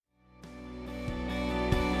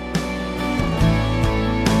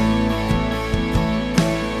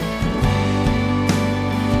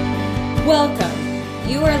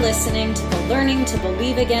listening to the Learning to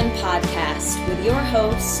Believe Again podcast with your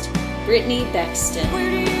host, Brittany Bexton. Where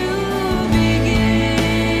do you begin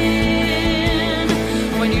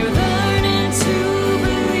when you're learning to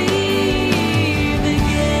believe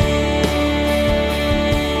again?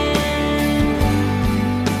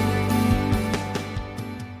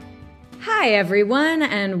 Hi, everyone,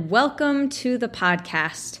 and welcome to the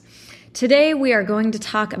podcast. Today, we are going to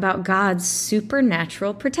talk about God's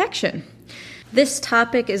supernatural protection. This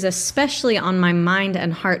topic is especially on my mind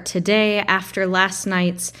and heart today after last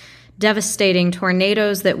night's devastating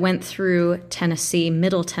tornadoes that went through Tennessee,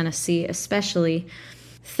 Middle Tennessee especially.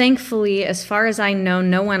 Thankfully, as far as I know,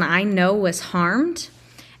 no one I know was harmed,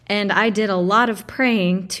 and I did a lot of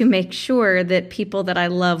praying to make sure that people that I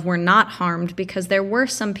love were not harmed, because there were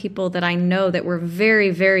some people that I know that were very,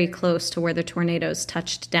 very close to where the tornadoes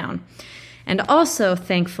touched down. And also,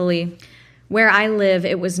 thankfully, where I live,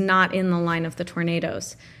 it was not in the line of the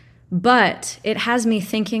tornadoes. But it has me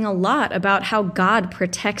thinking a lot about how God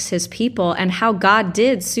protects his people and how God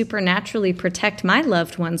did supernaturally protect my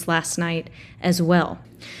loved ones last night as well.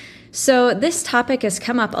 So this topic has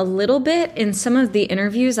come up a little bit in some of the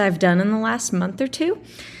interviews I've done in the last month or two.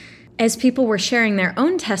 As people were sharing their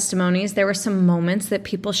own testimonies, there were some moments that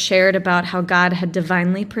people shared about how God had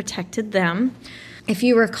divinely protected them. If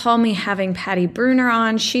you recall me having Patty Bruner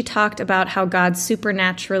on, she talked about how God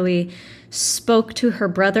supernaturally spoke to her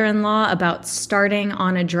brother-in-law about starting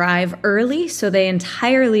on a drive early, so they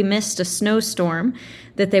entirely missed a snowstorm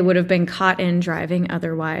that they would have been caught in driving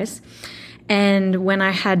otherwise. And when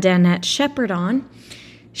I had Danette Shepard on,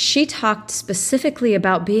 she talked specifically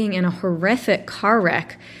about being in a horrific car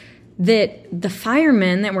wreck that the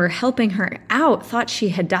firemen that were helping her out thought she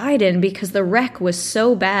had died in because the wreck was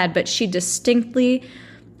so bad, but she distinctly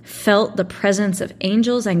felt the presence of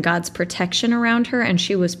angels and God's protection around her, and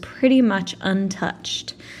she was pretty much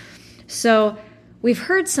untouched. So we've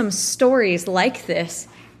heard some stories like this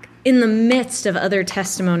in the midst of other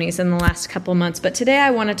testimonies in the last couple months, but today I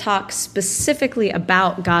want to talk specifically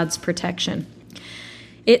about God's protection.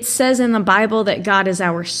 It says in the Bible that God is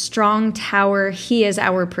our strong tower. He is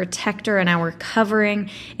our protector and our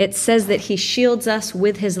covering. It says that he shields us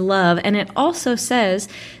with his love. And it also says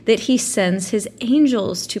that he sends his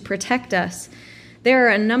angels to protect us. There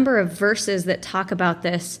are a number of verses that talk about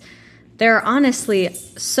this. There are honestly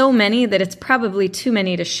so many that it's probably too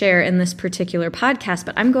many to share in this particular podcast,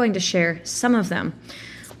 but I'm going to share some of them.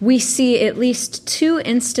 We see at least two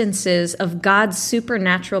instances of God's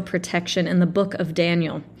supernatural protection in the book of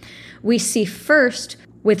Daniel. We see first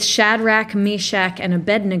with Shadrach, Meshach, and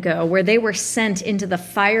Abednego, where they were sent into the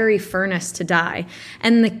fiery furnace to die.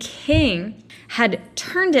 And the king had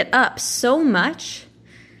turned it up so much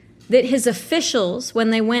that his officials, when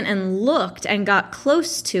they went and looked and got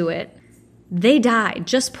close to it, they died,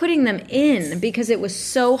 just putting them in because it was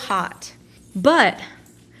so hot. But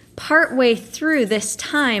partway through this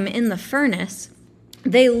time in the furnace,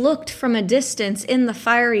 they looked from a distance in the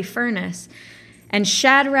fiery furnace, and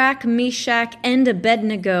Shadrach, Meshach, and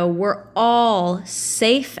Abednego were all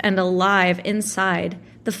safe and alive inside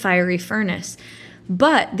the fiery furnace.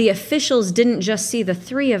 But the officials didn't just see the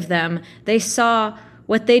three of them. They saw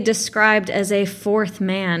what they described as a fourth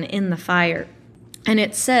man in the fire. And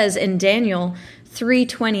it says in Daniel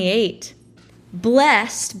 3:28,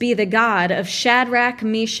 "Blessed be the God of Shadrach,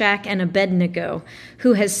 Meshach, and Abednego,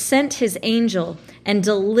 who has sent his angel and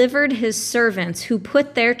delivered his servants who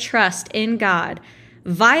put their trust in God,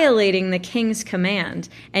 violating the king's command,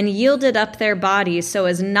 and yielded up their bodies so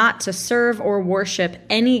as not to serve or worship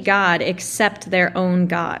any god except their own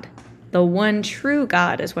God." The one true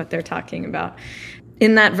God is what they're talking about.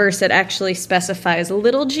 In that verse, it actually specifies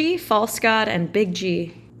little g, false god, and big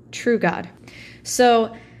G, true God.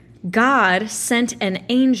 So God sent an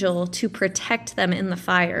angel to protect them in the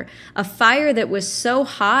fire, a fire that was so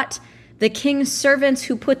hot, the king's servants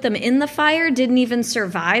who put them in the fire didn't even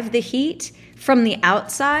survive the heat from the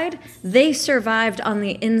outside. They survived on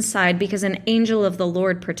the inside because an angel of the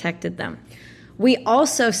Lord protected them. We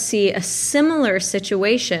also see a similar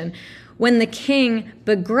situation when the king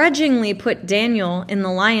begrudgingly put Daniel in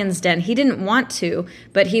the lion's den. He didn't want to,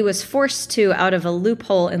 but he was forced to out of a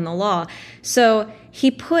loophole in the law. So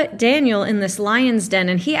he put Daniel in this lion's den,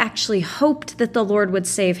 and he actually hoped that the Lord would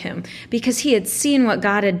save him because he had seen what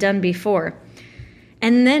God had done before.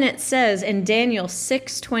 And then it says in Daniel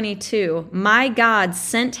 6:22, "My God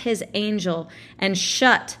sent his angel and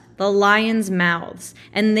shut the lions' mouths,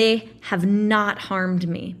 and they have not harmed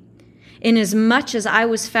me. Inasmuch as I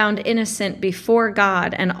was found innocent before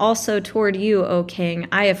God and also toward you, O king,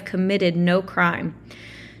 I have committed no crime."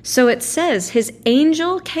 So it says his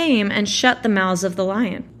angel came and shut the mouths of the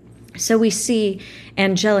lion. So we see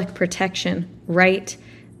angelic protection right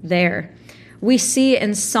there. We see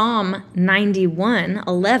in Psalm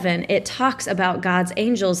 91:11, it talks about God's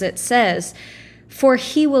angels. It says, "For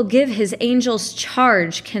he will give his angels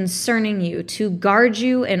charge concerning you to guard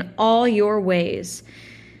you in all your ways."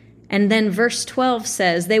 And then verse 12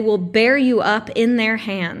 says, "They will bear you up in their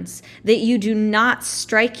hands, that you do not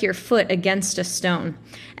strike your foot against a stone."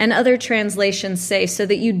 And other translations say, so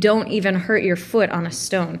that you don't even hurt your foot on a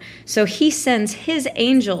stone. So he sends his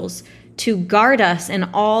angels to guard us in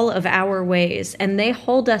all of our ways, and they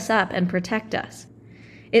hold us up and protect us.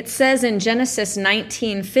 It says in Genesis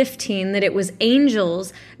 19:15 that it was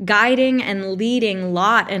angels guiding and leading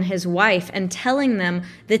Lot and his wife and telling them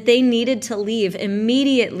that they needed to leave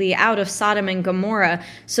immediately out of Sodom and Gomorrah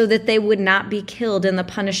so that they would not be killed in the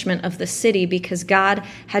punishment of the city because God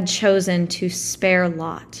had chosen to spare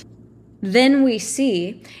Lot. Then we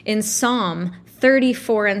see in Psalm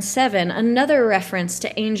 34:7, another reference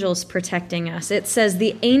to angels protecting us. It says,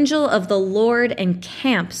 "The angel of the Lord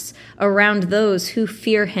encamps around those who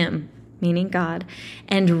fear him," meaning God,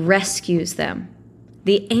 "and rescues them."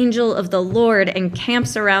 The angel of the Lord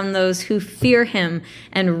encamps around those who fear him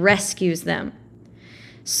and rescues them.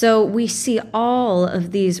 So we see all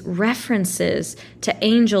of these references to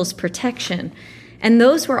angels' protection. And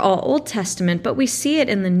those were all Old Testament, but we see it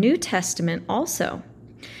in the New Testament also.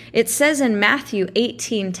 It says in Matthew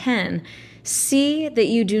 18:10, "See that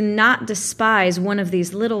you do not despise one of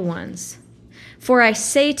these little ones. For I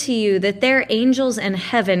say to you that their angels in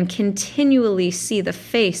heaven continually see the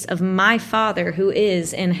face of my Father who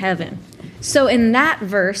is in heaven." So in that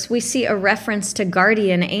verse, we see a reference to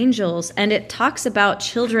guardian angels, and it talks about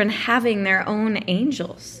children having their own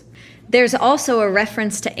angels. There's also a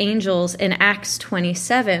reference to angels in Acts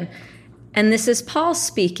 27. And this is Paul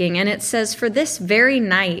speaking, and it says, "For this very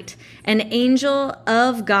night, an angel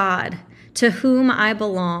of God, to whom I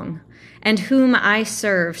belong, and whom I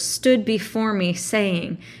serve, stood before me,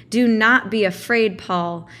 saying, 'Do not be afraid,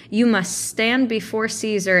 Paul. You must stand before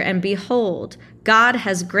Caesar, and behold, God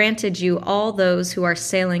has granted you all those who are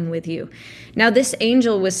sailing with you.'" Now this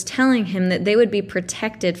angel was telling him that they would be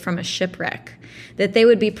protected from a shipwreck, that they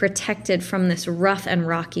would be protected from this rough and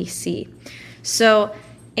rocky sea. So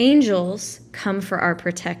angels come for our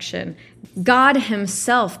protection. God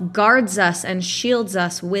himself guards us and shields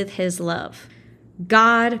us with his love.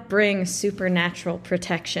 God brings supernatural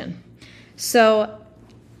protection. So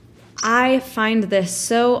I find this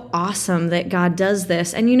so awesome that God does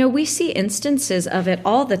this. And we see instances of it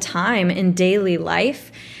all the time in daily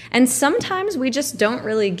life. And sometimes we just don't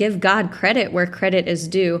really give God credit where credit is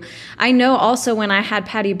due. I know also when I had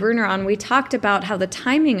Patty Bruner on, we talked about how the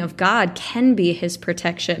timing of God can be his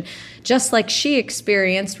protection. Just like she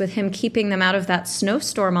experienced with him keeping them out of that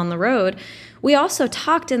snowstorm on the road. We also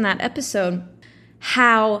talked in that episode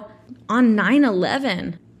how on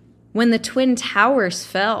 9/11, when the Twin Towers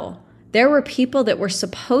fell, there were people that were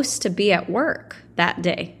supposed to be at work that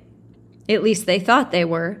day. At least they thought they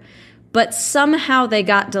were. But somehow they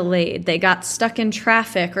got delayed. They got stuck in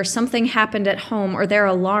traffic, or something happened at home, or their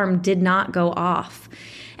alarm did not go off.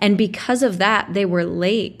 And because of that, they were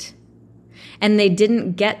late. And they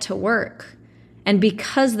didn't get to work. And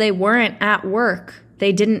because they weren't at work,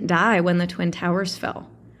 they didn't die when the Twin Towers fell.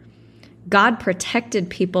 God protected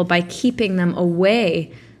people by keeping them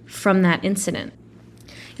away from that incident.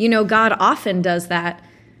 God often does that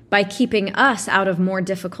by keeping us out of more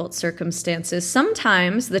difficult circumstances.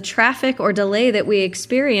 Sometimes the traffic or delay that we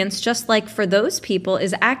experience, just like for those people,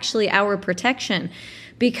 is actually our protection,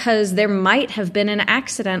 because there might have been an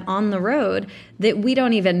accident on the road that we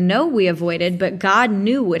don't even know we avoided, but God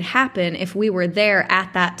knew would happen if we were there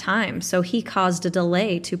at that time. So he caused a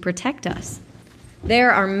delay to protect us.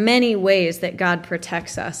 There are many ways that God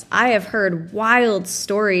protects us. I have heard wild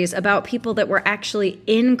stories about people that were actually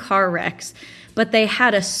in car wrecks, but they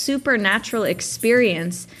had a supernatural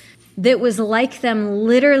experience that was like them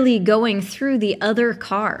literally going through the other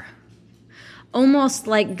car. Almost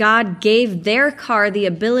like God gave their car the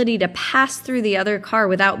ability to pass through the other car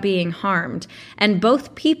without being harmed. And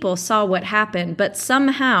both people saw what happened, but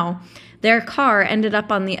somehow their car ended up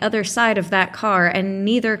on the other side of that car, and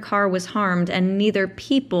neither car was harmed, and neither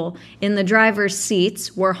people in the driver's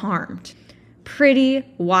seats were harmed. Pretty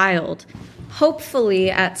wild.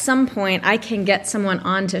 Hopefully, at some point, I can get someone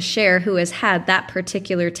on to share who has had that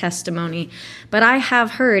particular testimony. But I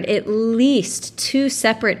have heard at least 2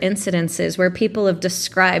 separate incidences where people have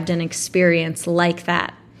described an experience like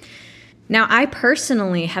that. Now, I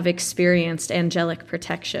personally have experienced angelic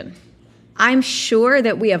protection. I'm sure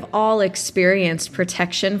that we have all experienced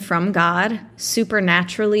protection from God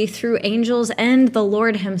supernaturally through angels and the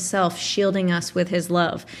Lord himself shielding us with his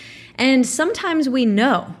love. And sometimes we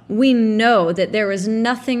know that there was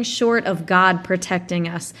nothing short of God protecting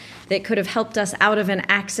us that could have helped us out of an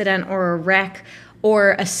accident or a wreck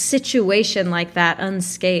or a situation like that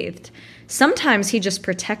unscathed. Sometimes he just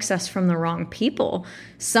protects us from the wrong people.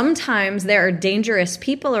 Sometimes there are dangerous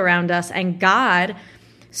people around us, and God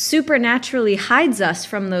supernaturally hides us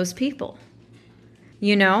from those people.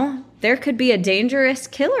 You know, there could be a dangerous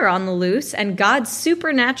killer on the loose, and God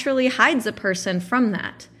supernaturally hides a person from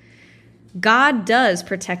that. God does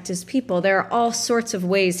protect his people. There are all sorts of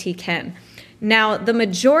ways he can. Now, the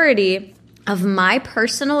majority of my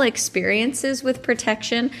personal experiences with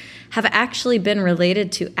protection have actually been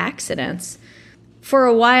related to accidents. For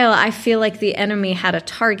a while, I feel like the enemy had a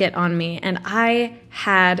target on me, and I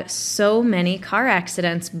had so many car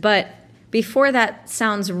accidents. But before that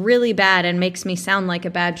sounds really bad and makes me sound like a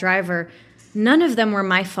bad driver, none of them were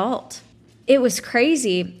my fault. It was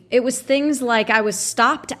crazy. It was things like I was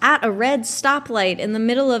stopped at a red stoplight in the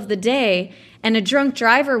middle of the day, and a drunk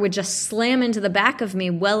driver would just slam into the back of me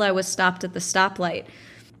while I was stopped at the stoplight.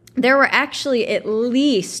 There were actually at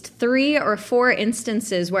least 3 or 4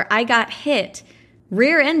 instances where I got hit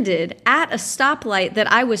rear-ended at a stoplight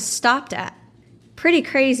that I was stopped at. Pretty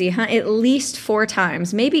crazy, huh? At least 4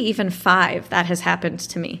 times, maybe even 5 that has happened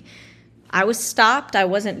to me. I was stopped, I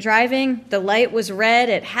wasn't driving, the light was red,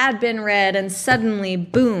 it had been red, and suddenly,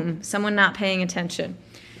 boom, someone not paying attention.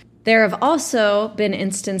 There have also been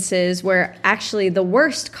instances where actually the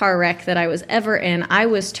worst car wreck that I was ever in, I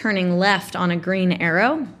was turning left on a green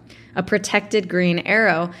arrow, a protected green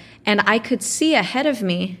arrow, and I could see ahead of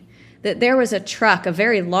me that there was a truck, a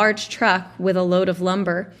very large truck with a load of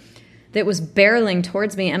lumber that was barreling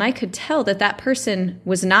towards me, and I could tell that that person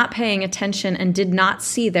was not paying attention and did not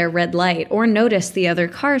see their red light or notice the other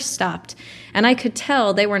cars stopped. And I could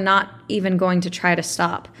tell they were not even going to try to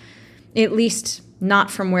stop, at least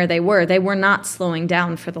not from where they were. They were not slowing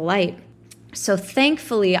down for the light. So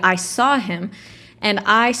thankfully, I saw him, and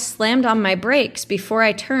I slammed on my brakes before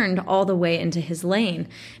I turned all the way into his lane.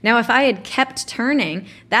 Now, if I had kept turning,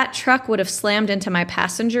 that truck would have slammed into my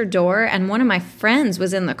passenger door, and one of my friends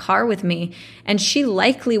was in the car with me, and she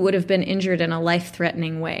likely would have been injured in a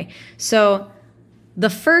life-threatening way. So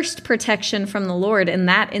the first protection from the Lord in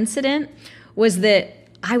that incident was that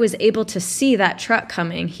I was able to see that truck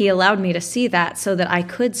coming. He allowed me to see that so that I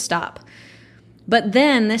could stop. But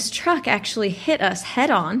then this truck actually hit us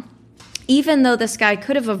head on. Even though this guy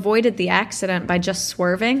could have avoided the accident by just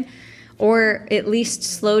swerving or at least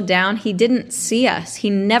slowed down, he didn't see us. He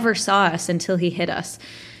never saw us until he hit us.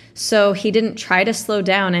 So he didn't try to slow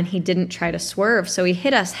down and he didn't try to swerve. So he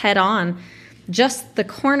hit us head on, just the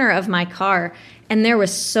corner of my car. And there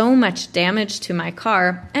was so much damage to my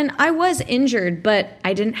car. And I was injured, but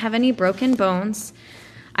I didn't have any broken bones.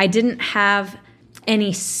 I didn't have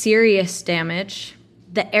any serious damage.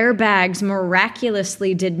 The airbags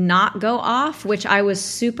miraculously did not go off, which I was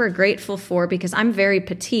super grateful for because I'm very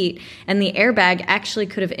petite, and the airbag actually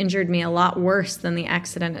could have injured me a lot worse than the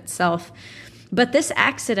accident itself. But this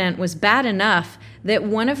accident was bad enough that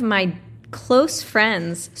one of my close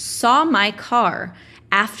friends saw my car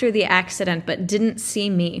after the accident but didn't see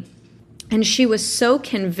me. And she was so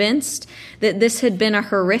convinced that this had been a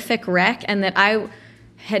horrific wreck and that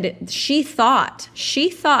she thought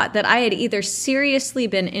that I had either seriously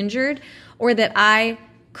been injured or that I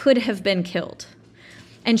could have been killed.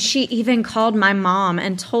 And she even called my mom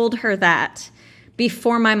and told her that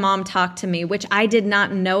before my mom talked to me, which I did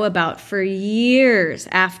not know about for years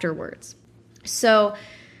afterwards. So,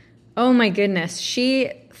 oh my goodness,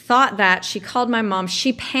 she thought that. She called my mom.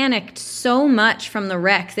 She panicked so much from the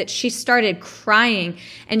wreck that she started crying,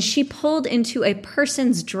 and she pulled into a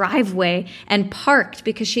person's driveway and parked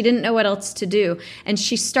because she didn't know what else to do. And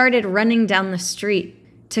she started running down the street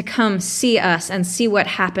to come see us and see what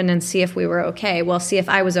happened and see if we were okay. Well, see if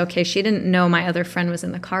I was okay. She didn't know my other friend was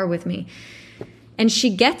in the car with me. And she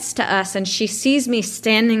gets to us and she sees me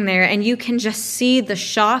standing there, and you can just see the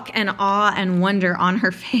shock and awe and wonder on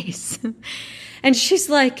her face. And she's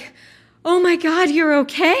like, "Oh my God, you're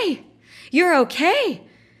okay. You're okay."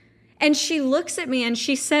 And she looks at me and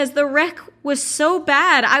she says, "The wreck was so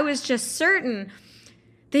bad. I was just certain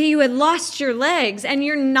that you had lost your legs, and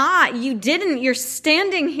you're not. You didn't. You're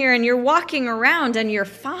standing here and you're walking around and you're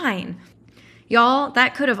fine." Y'all,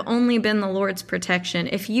 that could have only been the Lord's protection.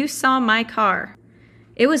 If you saw my car,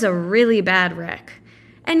 it was a really bad wreck.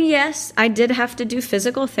 And yes, I did have to do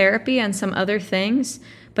physical therapy and some other things,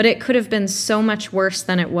 but it could have been so much worse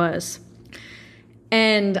than it was.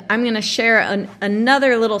 And I'm going to share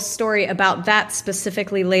another little story about that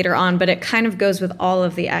specifically later on, but it kind of goes with all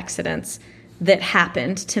of the accidents that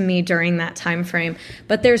happened to me during that time frame.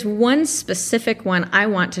 But there's one specific one I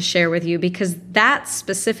want to share with you, because that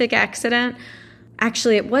specific accident,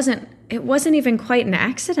 actually, it wasn't even quite an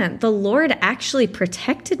accident. The Lord actually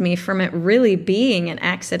protected me from it really being an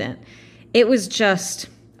accident. It was just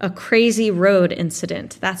a crazy road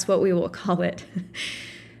incident. That's what we will call it.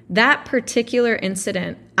 That particular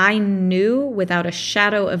incident, I knew without a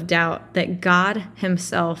shadow of doubt that God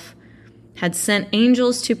himself had sent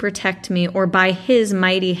angels to protect me, or by his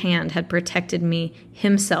mighty hand had protected me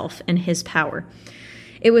himself in his power.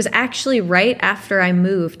 It was actually right after I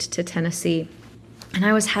moved to Tennessee, and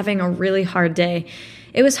I was having a really hard day.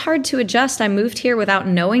 It was hard to adjust. I moved here without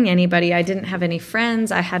knowing anybody. I didn't have any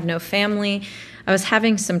friends. I had no family. I was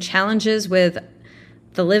having some challenges with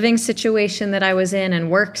the living situation that I was in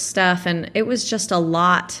and work stuff, and it was just a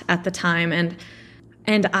lot at the time.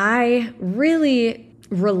 And I really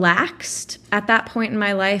relaxed at that point in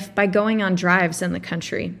my life by going on drives in the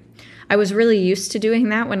country. I was really used to doing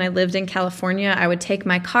that when I lived in California. I would take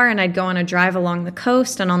my car and I'd go on a drive along the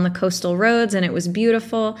coast and on the coastal roads, and it was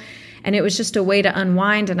beautiful. And it was just a way to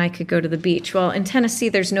unwind, and I could go to the beach. Well, in Tennessee,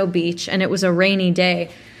 there's no beach, and it was a rainy day.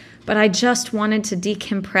 But I just wanted to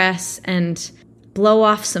decompress and blow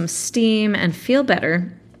off some steam and feel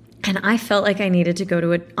better. And I felt like I needed to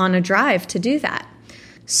go on a drive to do that.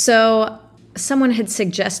 So someone had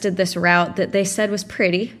suggested this route that they said was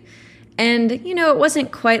pretty. And, it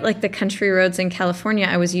wasn't quite like the country roads in California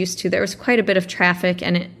I was used to. There was quite a bit of traffic,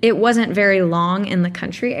 and it wasn't very long in the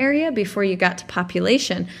country area before you got to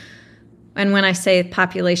population. And when I say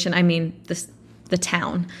population, I mean the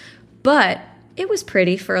town. But it was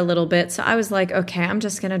pretty for a little bit. So I was like, okay, I'm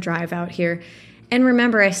just going to drive out here. And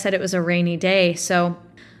remember, I said it was a rainy day. So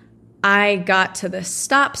I got to the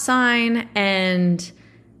stop sign, and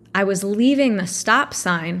I was leaving the stop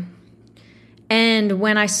sign. And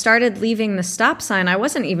when I started leaving the stop sign, I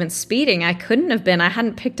wasn't even speeding. I couldn't have been. I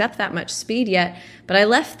hadn't picked up that much speed yet. But I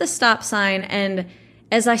left the stop sign, and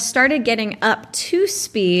as I started getting up to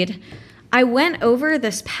speed, I went over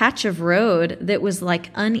this patch of road that was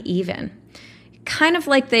like uneven. Kind of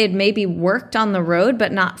like they had maybe worked on the road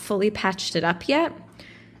but not fully patched it up yet.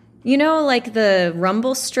 Like the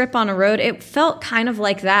rumble strip on a road, it felt kind of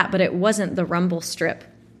like that, but it wasn't the rumble strip.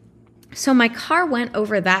 So my car went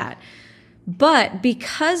over that. But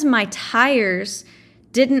because my tires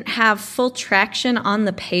didn't have full traction on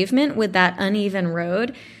the pavement with that uneven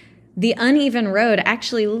road, the uneven road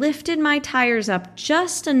actually lifted my tires up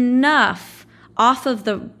just enough off of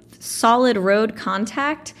the solid road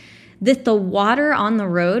contact that the water on the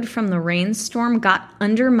road from the rainstorm got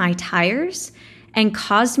under my tires and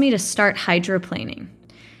caused me to start hydroplaning.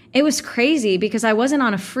 It was crazy because I wasn't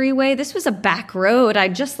on a freeway. This was a back road. I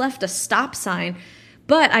just left a stop sign,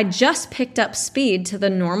 but I just picked up speed to the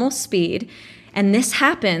normal speed, and this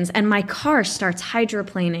happens, and my car starts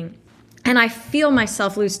hydroplaning. And I feel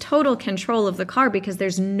myself lose total control of the car because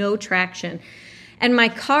there's no traction. And my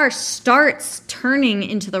car starts turning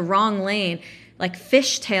into the wrong lane, like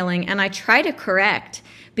fishtailing, and I try to correct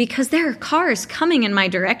because there are cars coming in my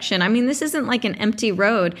direction. I mean, this isn't like an empty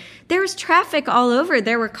road. There was traffic all over.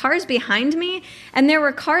 There were cars behind me, and there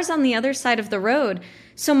were cars on the other side of the road.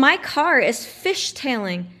 So my car is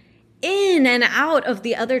fishtailing in and out of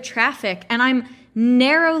the other traffic, and I'm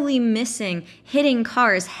narrowly missing hitting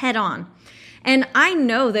cars head on. And I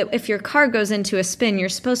know that if your car goes into a spin, you're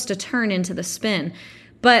supposed to turn into the spin.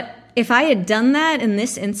 But if I had done that in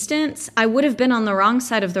this instance, I would have been on the wrong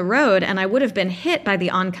side of the road, and I would have been hit by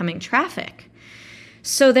the oncoming traffic.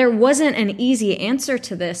 So there wasn't an easy answer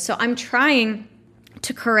to this. So I'm trying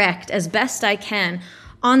to correct as best I can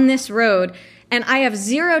on this road, and I have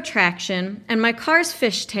zero traction, and my car's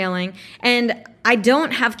fishtailing, and I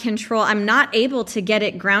don't have control. I'm not able to get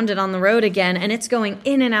it grounded on the road again, and it's going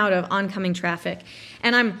in and out of oncoming traffic.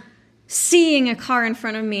 And I'm seeing a car in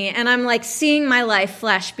front of me, and I'm like seeing my life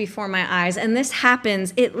flash before my eyes. And this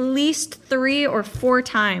happens at least 3 or 4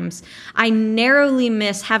 times. I narrowly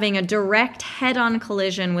miss having a direct head-on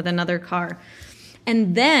collision with another car.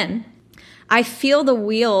 And then I feel the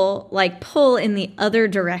wheel like pull in the other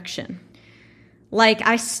direction. Like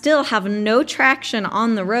I still have no traction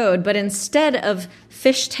on the road, but instead of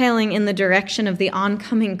fishtailing in the direction of the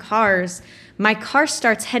oncoming cars, my car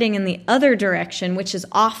starts heading in the other direction, which is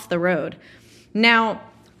off the road. Now,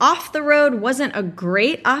 off the road wasn't a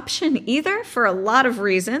great option either for a lot of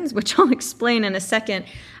reasons, which I'll explain in a second.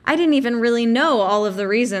 I didn't even really know all of the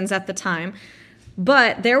reasons at the time,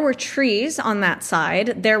 but there were trees on that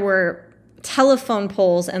side. There were telephone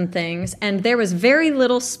poles and things, and there was very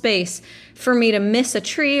little space for me to miss a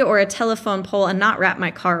tree or a telephone pole and not wrap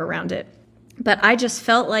my car around it. But I just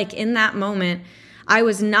felt like in that moment, I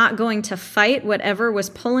was not going to fight whatever was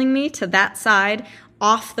pulling me to that side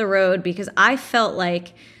off the road, because I felt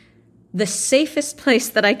like the safest place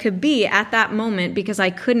that I could be at that moment, because I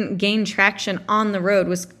couldn't gain traction on the road,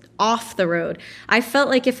 was off the road. I felt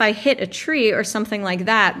like if I hit a tree or something like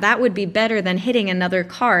that, that would be better than hitting another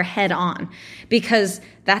car head on, because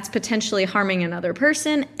that's potentially harming another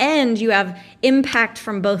person and you have impact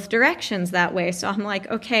from both directions that way. So I'm like,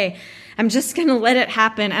 okay, I'm just going to let it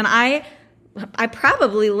happen. And I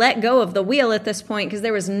probably let go of the wheel at this point because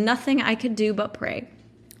there was nothing I could do but pray,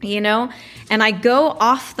 and I go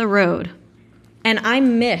off the road and I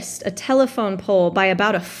missed a telephone pole by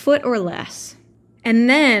about a foot or less. And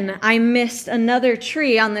then I missed another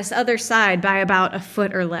tree on this other side by about a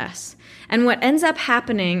foot or less. And what ends up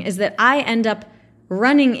happening is that I end up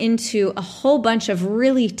running into a whole bunch of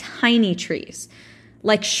really tiny trees,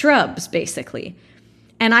 like shrubs, basically.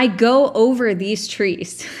 And I go over these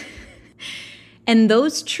trees. And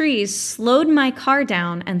those trees slowed my car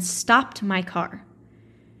down and stopped my car.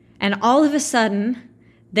 And all of a sudden,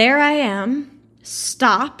 there I am,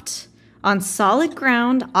 stopped on solid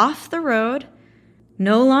ground off the road,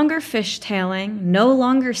 no longer fishtailing, no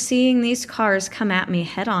longer seeing these cars come at me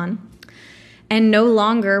head on, and no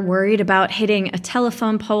longer worried about hitting a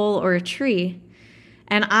telephone pole or a tree.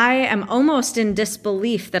 And I am almost in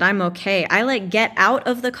disbelief that I'm okay. I get out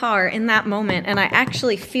of the car in that moment and I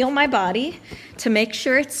actually feel my body to make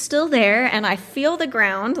sure it's still there. And I feel the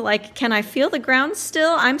ground, can I feel the ground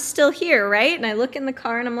still? I'm still here, right? And I look in the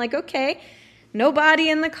car and I'm like, okay, no body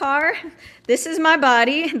in the car. This is my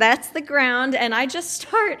body. That's the ground. And I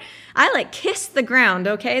kissed the ground,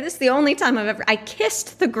 okay? This is the only time I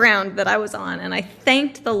kissed the ground that I was on. And I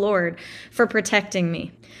thanked the Lord for protecting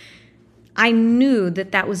me. I knew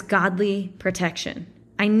that was godly protection.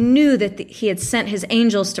 I knew that he had sent his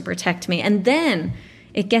angels to protect me. And then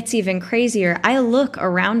it gets even crazier. I look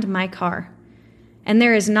around my car and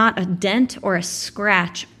there is not a dent or a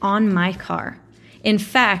scratch on my car. In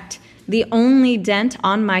fact, the only dent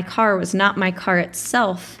on my car was not my car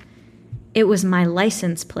itself. It was my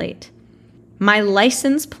license plate. My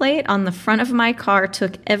license plate on the front of my car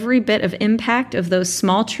took every bit of impact of those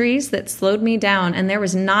small trees that slowed me down, and there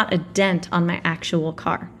was not a dent on my actual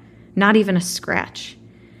car, not even a scratch.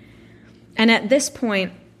 And at this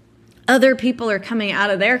point, other people are coming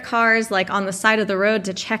out of their cars, on the side of the road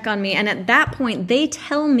to check on me. And at that point, they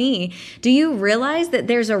tell me, do you realize that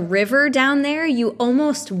there's a river down there? You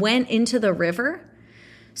almost went into the river.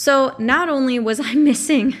 So not only was I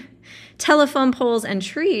missing telephone poles and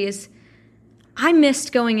trees, I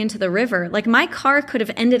missed going into the river. My car could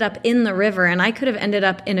have ended up in the river and I could have ended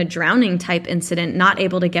up in a drowning type incident, not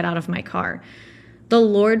able to get out of my car. The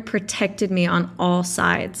Lord protected me on all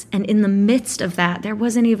sides. And in the midst of that, there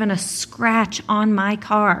wasn't even a scratch on my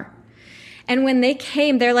car. And when they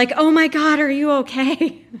came, they're like, oh my God, are you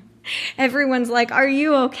okay? Everyone's like, are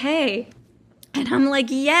you okay? And I'm like,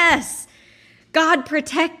 yes, God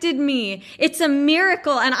protected me. It's a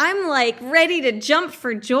miracle. And I'm ready to jump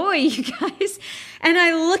for joy, you guys. And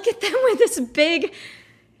I look at them with this big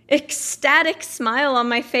ecstatic smile on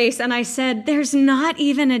my face. And I said, there's not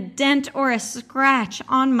even a dent or a scratch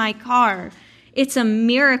on my car. It's a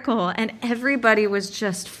miracle. And everybody was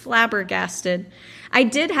just flabbergasted. I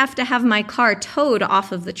did have to have my car towed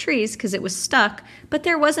off of the trees because it was stuck, but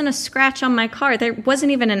there wasn't a scratch on my car. There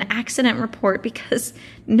wasn't even an accident report because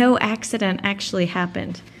no accident actually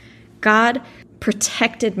happened. God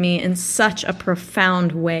protected me in such a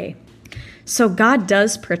profound way. So God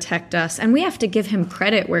does protect us, and we have to give him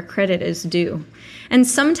credit where credit is due. And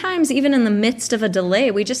sometimes, even in the midst of a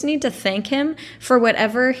delay, we just need to thank him for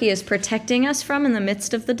whatever he is protecting us from in the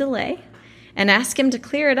midst of the delay and ask him to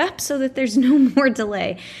clear it up so that there's no more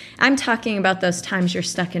delay. I'm talking about those times you're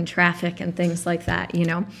stuck in traffic and things like that,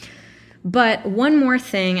 But one more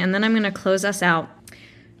thing, and then I'm going to close us out.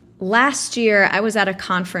 Last year, I was at a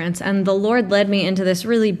conference, and the Lord led me into this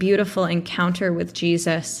really beautiful encounter with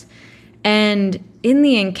Jesus. And in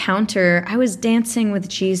the encounter, I was dancing with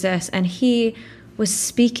Jesus, and he was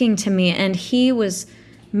speaking to me, and he was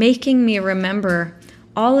making me remember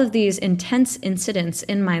all of these intense incidents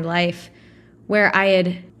in my life where I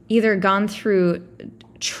had either gone through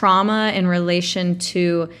trauma in relation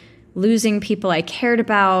to losing people I cared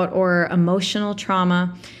about or emotional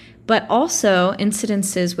trauma, but also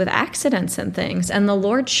incidences with accidents and things. And the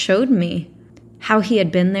Lord showed me how he had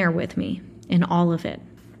been there with me in all of it.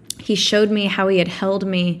 He showed me how he had held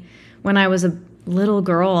me when I was little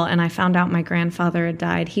girl and I found out my grandfather had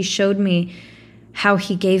died, he showed me how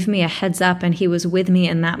he gave me a heads up and he was with me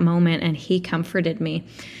in that moment and he comforted me.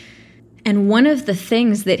 And one of the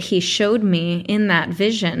things that he showed me in that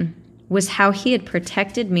vision was how he had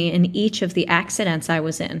protected me in each of the accidents I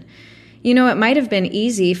was in. You know, it might have been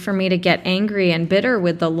easy for me to get angry and bitter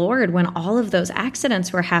with the Lord when all of those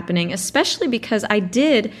accidents were happening, especially because I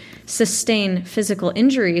did sustain physical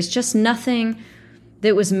injuries, just nothing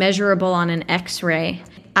that was measurable on an X-ray.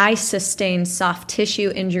 I sustained soft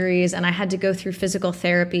tissue injuries and I had to go through physical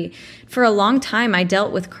therapy. For a long time, I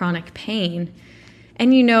dealt with chronic pain.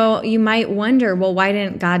 And you know, you might wonder, well, why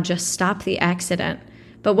didn't God just stop the accident?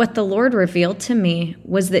 But what the Lord revealed to me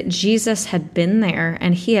was that Jesus had been there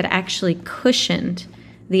and he had actually cushioned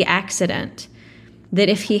the accident. That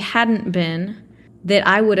if he hadn't been, that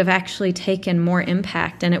I would have actually taken more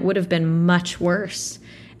impact and it would have been much worse.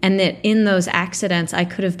 And that in those accidents, I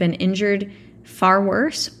could have been injured far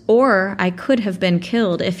worse, or I could have been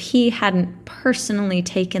killed if he hadn't personally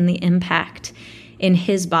taken the impact in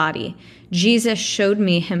his body. Jesus showed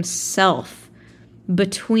me himself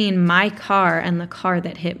between my car and the car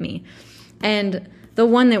that hit me. And the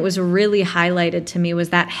one that was really highlighted to me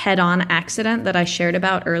was that head-on accident that I shared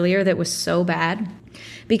about earlier that was so bad,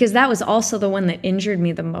 because that was also the one that injured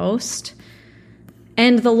me the most.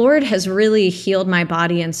 And the Lord has really healed my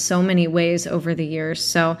body in so many ways over the years.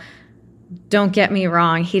 So don't get me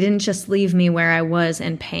wrong, he didn't just leave me where I was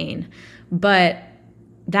in pain. But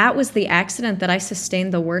that was the accident that I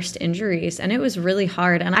sustained the worst injuries, and it was really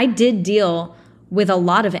hard. And I did deal with a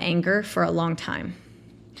lot of anger for a long time.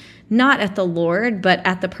 Not at the Lord, but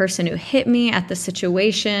at the person who hit me, at the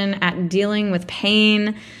situation, at dealing with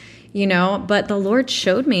pain, you know. But the Lord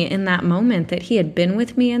showed me in that moment that he had been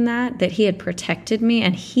with me in that he had protected me,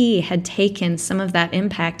 and he had taken some of that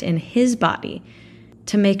impact in his body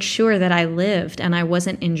to make sure that I lived and I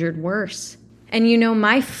wasn't injured worse. And you know,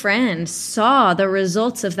 my friend saw the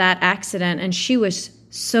results of that accident and she was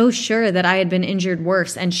so sure that I had been injured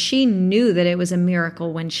worse, and she knew that it was a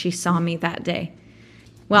miracle when she saw me that day.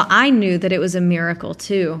 Well, I knew that it was a miracle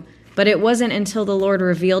too, but it wasn't until the Lord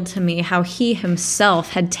revealed to me how he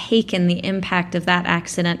himself had taken the impact of that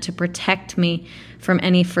accident to protect me from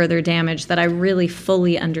any further damage that I really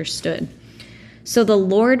fully understood. So the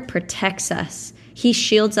Lord protects us. He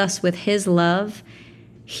shields us with his love.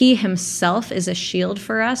 He himself is a shield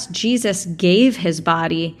for us. Jesus gave his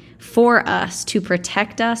body for us to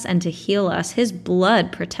protect us and to heal us. His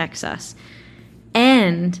blood protects us.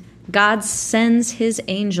 And God sends his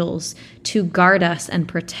angels to guard us and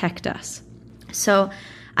protect us. So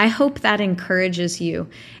I hope that encourages you.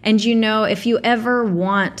 And you know, if you ever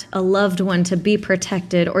want a loved one to be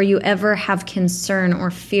protected, or you ever have concern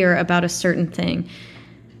or fear about a certain thing,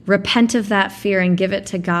 repent of that fear and give it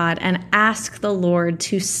to God and ask the Lord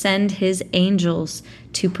to send his angels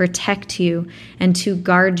to protect you and to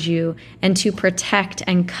guard you and to protect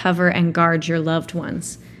and cover and guard your loved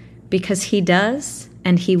ones, because he does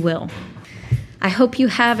and he will. I hope you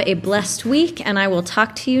have a blessed week, and I will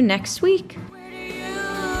talk to you next week. Where do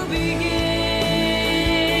you begin?